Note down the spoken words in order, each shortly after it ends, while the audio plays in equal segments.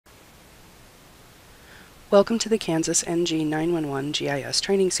Welcome to the Kansas NG9-1-1 GIS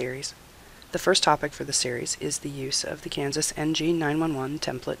Training Series. The first topic for the series is the use of the Kansas NG9-1-1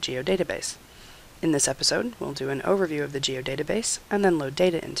 Template Geodatabase. In this episode, we'll do an overview of the geodatabase and then load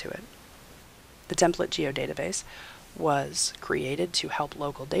data into it. The Template Geodatabase was created to help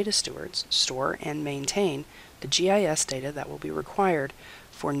local data stewards store and maintain the GIS data that will be required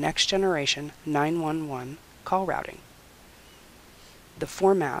for next-generation 911 call routing. The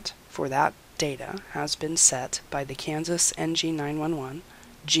format for that data has been set by the Kansas NG9-1-1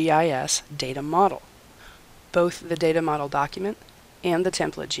 GIS data model. Both the data model document and the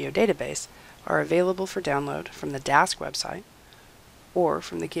template geodatabase are available for download from the DASC website or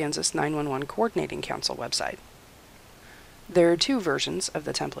from the Kansas 911 Coordinating Council website. There are two versions of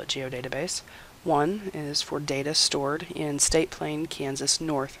the template geodatabase. One is for data stored in State Plane Kansas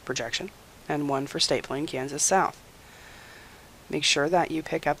North projection, and one for State Plane Kansas South. Make sure that you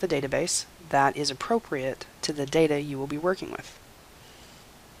pick up the database that is appropriate to the data you will be working with.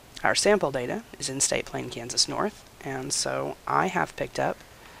 Our sample data is in State Plane Kansas North, and so I have picked up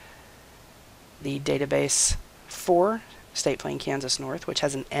the database for State Plane Kansas North, which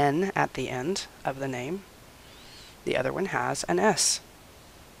has an N at the end of the name. The other one has an S.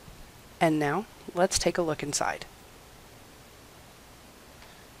 And now, let's take a look inside.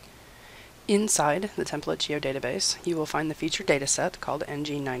 Inside the template geodatabase, you will find the featured dataset called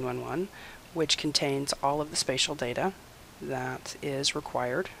NG9-1-1, which contains all of the spatial data that is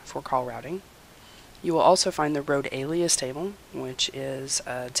required for call routing. You will also find the road alias table, which is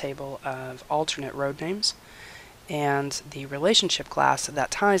a table of alternate road names, and the relationship class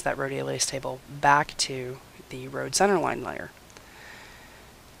that ties that road alias table back to the road centerline layer.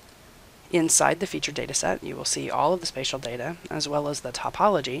 Inside the featured dataset, you will see all of the spatial data, as well as the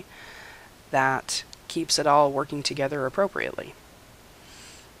topology that keeps it all working together appropriately.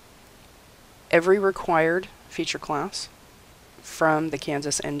 Every required feature class from the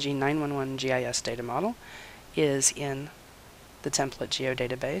Kansas NG9-1-1 GIS data model is in the template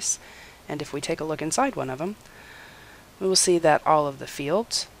geodatabase, and if we take a look inside one of them, we will see that all of the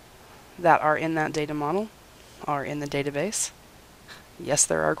fields that are in that data model are in the database. Yes,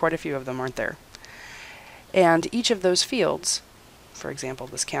 there are quite a few of them, aren't there? And each of those fields, for example,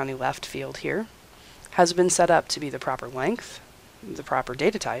 this county left field here, has been set up to be the proper length, the proper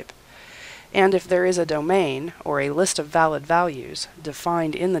data type, and if there is a domain or a list of valid values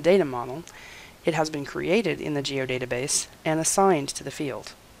defined in the data model, it has been created in the geodatabase and assigned to the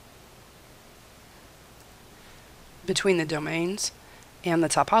field. Between the domains and the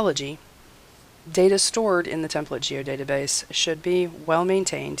topology, data stored in the template geodatabase should be well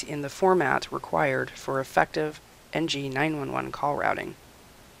maintained in the format required for effective NG9-1-1 call routing.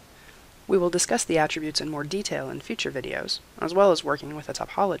 We will discuss the attributes in more detail in future videos, as well as working with the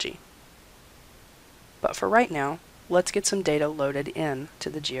topology. But for right now, let's get some data loaded in to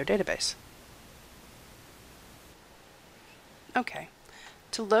the geodatabase. Okay,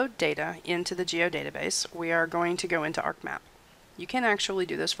 to load data into the geodatabase, we are going to go into ArcMap. You can actually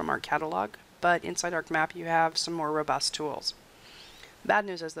do this from ArcCatalog, but inside ArcMap you have some more robust tools. Bad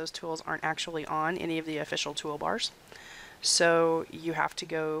news is those tools aren't actually on any of the official toolbars, so you have to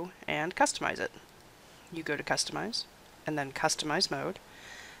go and customize it. You go to Customize, and then Customize Mode,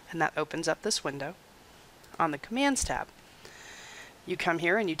 and that opens up this window. On the Commands tab, you come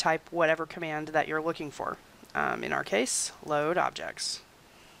here and you type whatever command that you're looking for. In our case, load objects.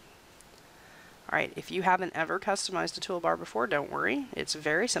 Alright, if you haven't ever customized a toolbar before, don't worry. It's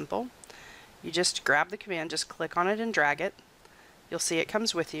very simple. You just grab the command, just click on it and drag it. You'll see it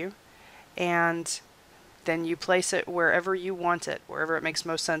comes with you, and then you place it wherever you want it, wherever it makes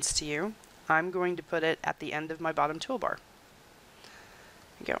most sense to you. I'm going to put it at the end of my bottom toolbar.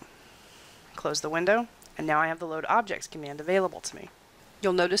 There you go. Close the window, and now I have the load objects command available to me.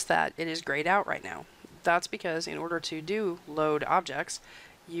 You'll notice that it is grayed out right now. That's because in order to do load objects,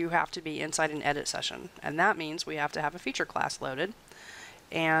 you have to be inside an edit session, and that means we have to have a feature class loaded.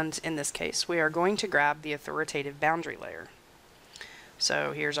 And in this case, we are going to grab the authoritative boundary layer.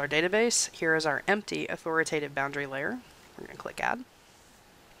 So here's our database, here is our empty authoritative boundary layer. We're going to click Add.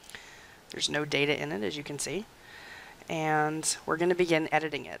 There's no data in it, as you can see, and we're going to begin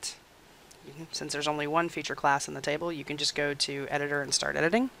editing it. Since there's only one feature class in the table, you can just go to Editor and start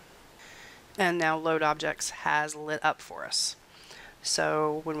editing. And now Load Objects has lit up for us.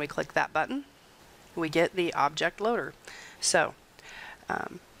 So when we click that button, we get the object loader. So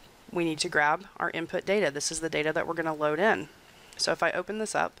we need to grab our input data. This is the data that we're going to load in. So if I open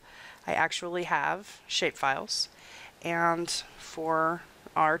this up, I actually have shapefiles, and for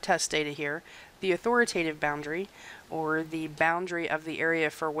our test data here, the authoritative boundary, or the boundary of the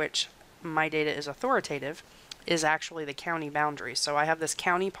area for which my data is authoritative is actually the county boundary. So I have this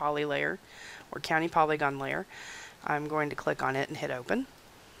county poly layer or county polygon layer. I'm going to click on it and hit open.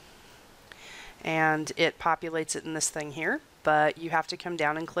 And it populates it in this thing here, but you have to come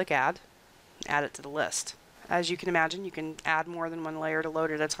down and click add it to the list. As you can imagine, you can add more than one layer to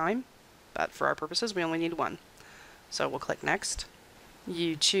load at a time, but for our purposes, we only need one. So we'll click next.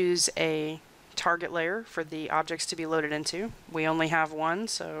 You choose a target layer for the objects to be loaded into. We only have one,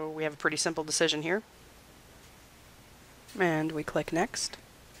 so we have a pretty simple decision here. And we click next.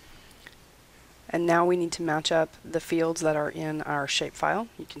 And now we need to match up the fields that are in our shapefile.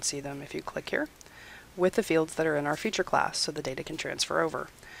 You can see them if you click here, with the fields that are in our feature class so the data can transfer over.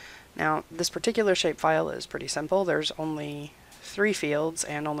 Now, this particular shapefile is pretty simple. There's only 3 fields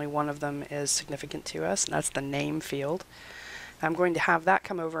and only one of them is significant to us, and that's the name field. I'm going to have that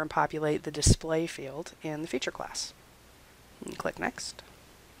come over and populate the display field in the feature class. And click next.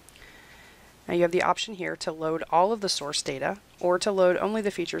 Now you have the option here to load all of the source data or to load only the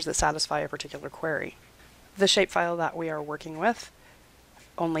features that satisfy a particular query. The shapefile that we are working with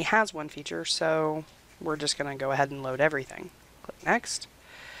only has one feature, so we're just going to go ahead and load everything. Click next.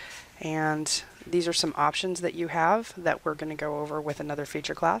 And these are some options that you have that we're going to go over with another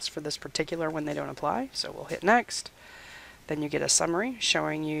feature class for this particular when they don't apply. So we'll hit next. Then you get a summary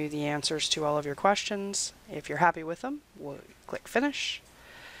showing you the answers to all of your questions. If you're happy with them, we'll click finish.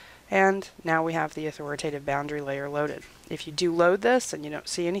 And now we have the authoritative boundary layer loaded. If you do load this and you don't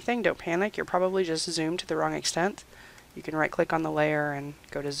see anything, don't panic. You're probably just zoomed to the wrong extent. You can right click on the layer and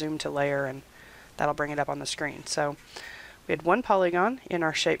go to zoom to layer, and that'll bring it up on the screen. So we had one polygon in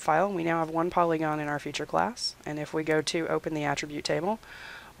our shapefile. We now have one polygon in our feature class. And if we go to open the attribute table,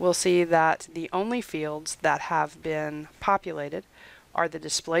 we'll see that the only fields that have been populated are the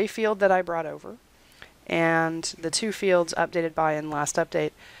display field that I brought over and the 2 fields updated by and last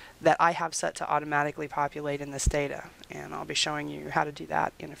update that I have set to automatically populate in this data. And I'll be showing you how to do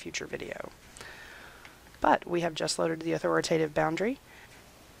that in a future video. But we have just loaded the authoritative boundary.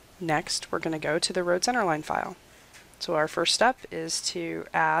 Next, we're going to go to the road centerline file. So our first step is to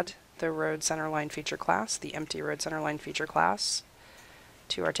add the road centerline feature class, the empty road centerline feature class,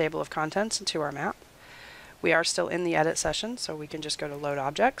 to our table of contents and to our map. We are still in the edit session, so we can just go to load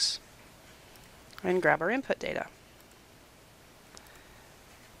objects and grab our input data.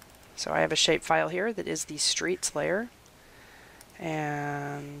 So I have a shapefile here that is the streets layer,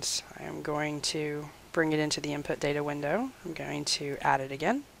 and I am going to bring it into the input data window. I'm going to add it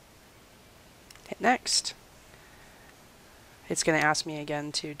again. Hit next. It's going to ask me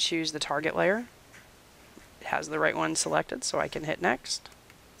again to choose the target layer. It has the right one selected, so I can hit next.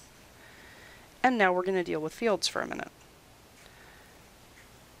 And now we're going to deal with fields for a minute.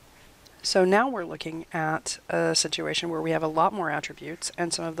 So now we're looking at a situation where we have a lot more attributes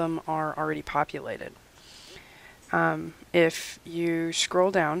and some of them are already populated. If you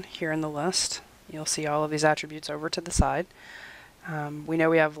scroll down here in the list, you'll see all of these attributes over to the side. We know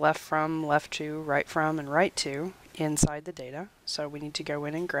we have left from, left to, right from, and right to inside the data. So we need to go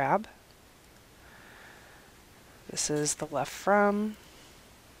in and grab. This is the left from,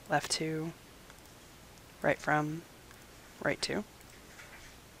 left to, right from, right to,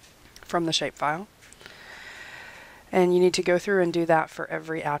 from the shapefile. And you need to go through and do that for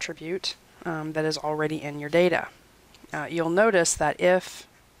every attribute that is already in your data. You'll notice that if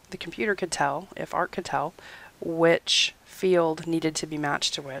the computer could tell, if ARC could tell, which field needed to be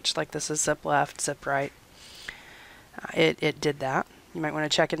matched to which, like this is zip left, zip right, it did that. You might want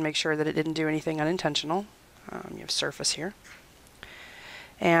to check and make sure that it didn't do anything unintentional. You have surface here.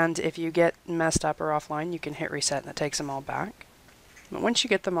 And if you get messed up or offline, you can hit reset and that takes them all back. But once you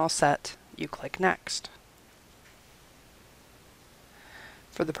get them all set, you click next.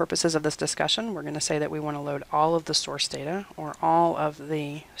 For the purposes of this discussion, we're going to say that we want to load all of the source data or all of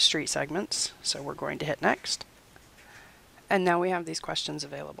the street segments. So we're going to hit next. And now we have these questions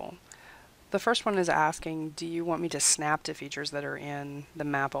available. The first one is asking, do you want me to snap to features that are in the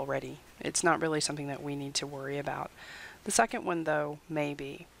map already? It's not really something that we need to worry about. The second one, though, may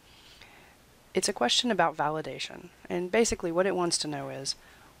be. It's a question about validation. And basically what it wants to know is,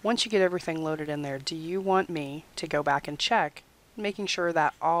 once you get everything loaded in there, do you want me to go back and check, making sure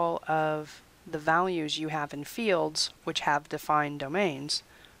that all of the values you have in fields, which have defined domains,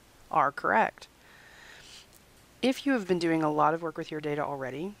 are correct? If you have been doing a lot of work with your data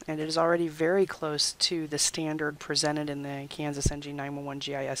already, and it is already very close to the standard presented in the Kansas NG9-1-1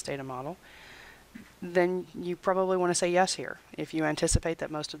 GIS data model, then you probably want to say yes here. If you anticipate that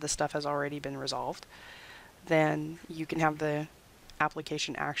most of the stuff has already been resolved, then you can have the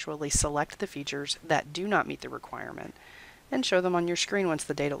application actually select the features that do not meet the requirement and show them on your screen once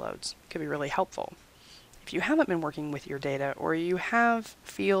the data loads. It could be really helpful. If you haven't been working with your data, or you have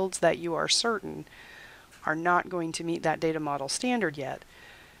fields that you are certain are not going to meet that data model standard yet,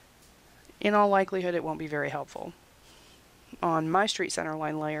 in all likelihood it won't be very helpful. On my street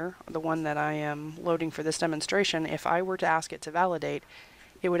centerline layer, the one that I am loading for this demonstration, if I were to ask it to validate,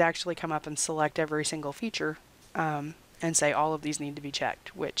 it would actually come up and select every single feature and say all of these need to be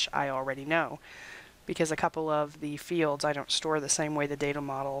checked, which I already know, because a couple of the fields I don't store the same way the data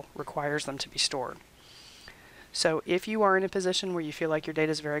model requires them to be stored. So if you are in a position where you feel like your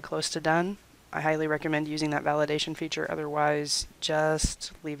data is very close to done, I highly recommend using that validation feature. Otherwise,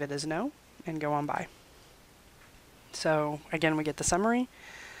 just leave it as no and go on by. So again, we get the summary,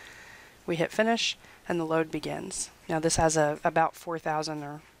 we hit finish, and the load begins. Now this has about 4,000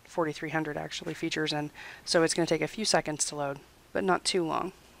 or 4,300 actually features in, so it's going to take a few seconds to load, but not too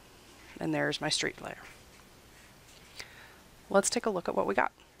long. And there's my street layer. Let's take a look at what we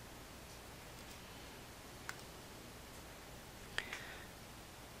got.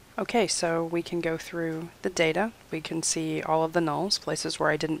 Okay, so we can go through the data. We can see all of the nulls, places where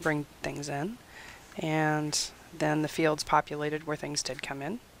I didn't bring things in, and then the fields populated where things did come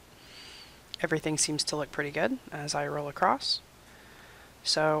in. Everything seems to look pretty good as I roll across.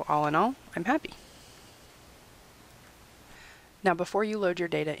 So all in all, I'm happy. Now before you load your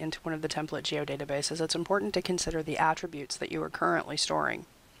data into one of the template geodatabases, it's important to consider the attributes that you are currently storing.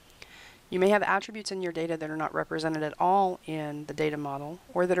 You may have attributes in your data that are not represented at all in the data model,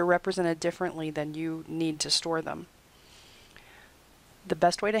 or that are represented differently than you need to store them. The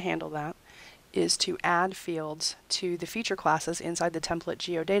best way to handle that is to add fields to the feature classes inside the template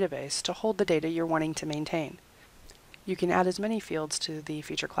geodatabase to hold the data you're wanting to maintain. You can add as many fields to the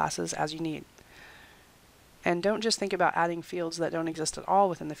feature classes as you need. And don't just think about adding fields that don't exist at all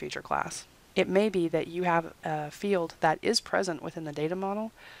within the feature class. It may be that you have a field that is present within the data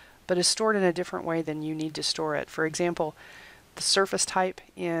model, but is stored in a different way than you need to store it. For example, the surface type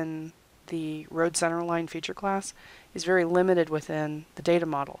in the road centerline feature class is very limited within the data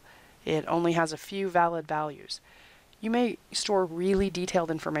model. It only has a few valid values. You may store really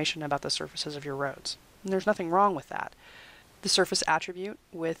detailed information about the surfaces of your roads, and there's nothing wrong with that. The surface attribute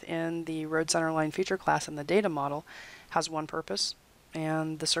within the road centerline feature class in the data model has one purpose,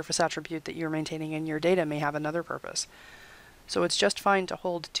 and the surface attribute that you're maintaining in your data may have another purpose. So it's just fine to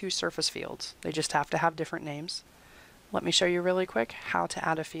hold two surface fields. They just have to have different names. Let me show you really quick how to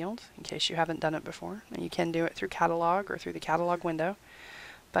add a field in case you haven't done it before. And you can do it through catalog or through the catalog window,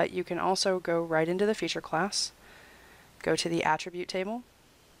 but you can also go right into the feature class, go to the attribute table,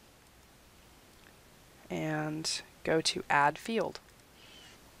 and go to add field.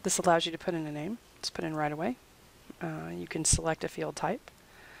 This allows you to put in a name. It's put in right away. You can select a field type.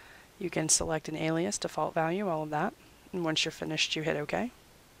 You can select an alias, default value, all of that. And once you're finished, you hit OK.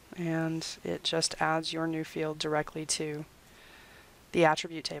 And it just adds your new field directly to the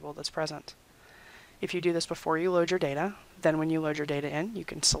attribute table that's present. If you do this before you load your data, then when you load your data in, you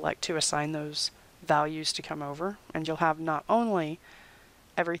can select to assign those values to come over, and you'll have not only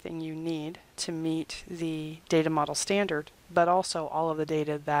everything you need to meet the data model standard, but also all of the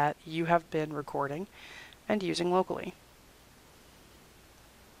data that you have been recording and using locally.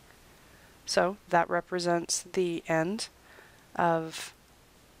 So that represents the end of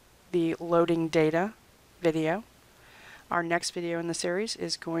the loading data video. Our next video in the series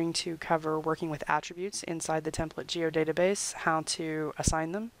is going to cover working with attributes inside the template geodatabase, how to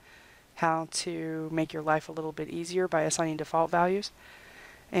assign them, how to make your life a little bit easier by assigning default values,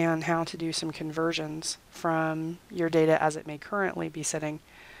 and how to do some conversions from your data as it may currently be sitting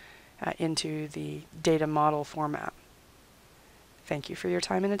into the data model format. Thank you for your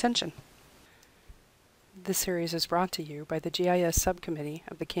time and attention. This series is brought to you by the GIS Subcommittee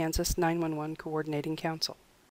of the Kansas 911 Coordinating Council.